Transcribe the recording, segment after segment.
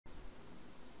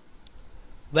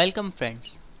Welcome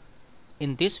friends.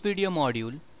 In this video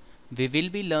module, we will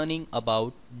be learning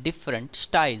about different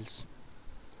styles.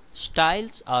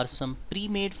 Styles are some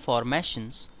pre-made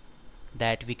formations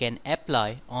that we can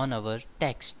apply on our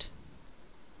text.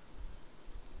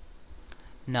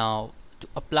 Now, to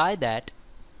apply that,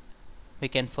 we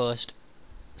can first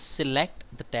select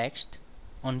the text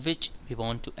on which we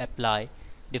want to apply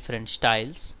different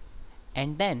styles,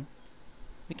 and then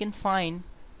we can find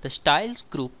the styles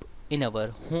group in our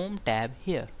home tab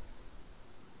here.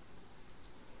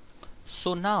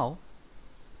 So now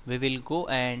we will go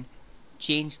and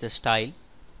change the style.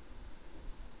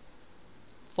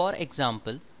 For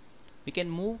example, we can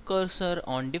move cursor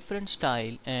on different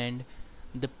style and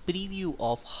the preview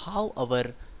of how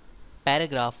our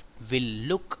paragraph will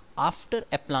look after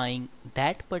applying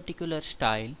that particular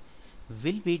style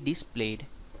will be displayed.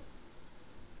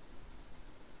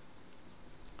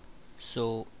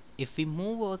 So if we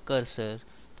move our cursor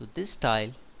to this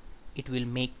style, it will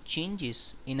make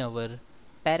changes in our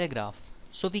paragraph.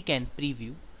 So we can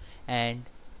preview and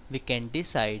we can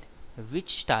decide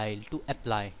which style to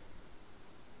apply.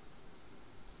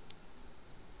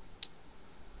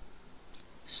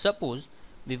 Suppose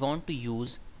we want to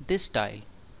use this style.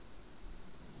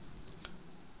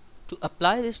 To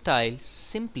apply this style,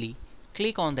 simply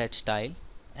click on that style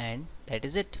and that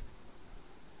is it.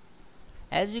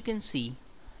 As you can see,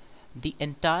 the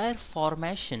entire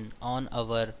formation on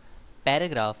our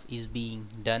paragraph is being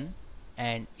done,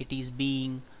 and it is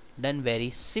being done very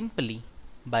simply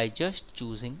by just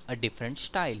choosing a different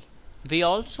style. We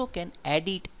also can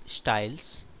edit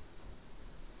styles.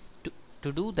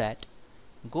 To do that,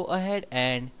 go ahead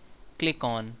and click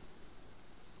on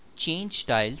change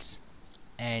styles,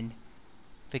 and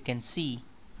we can see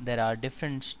there are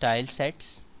different style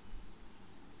sets.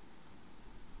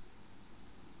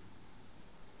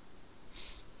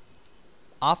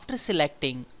 After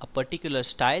selecting a particular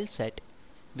style set,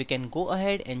 we can go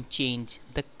ahead and change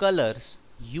the colors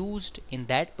used in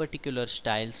that particular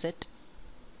style set.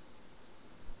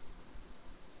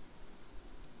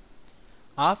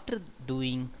 After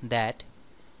doing that,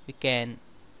 we can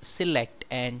select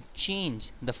and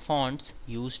change the fonts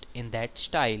used in that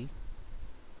style.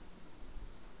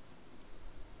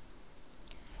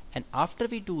 And after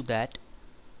we do that,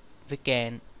 we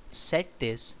can set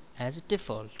this as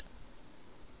default.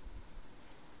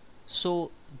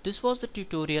 So this was the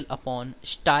tutorial upon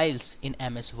styles in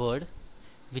MS Word,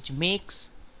 which makes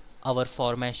our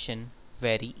formation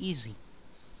very easy.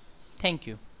 Thank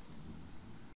you.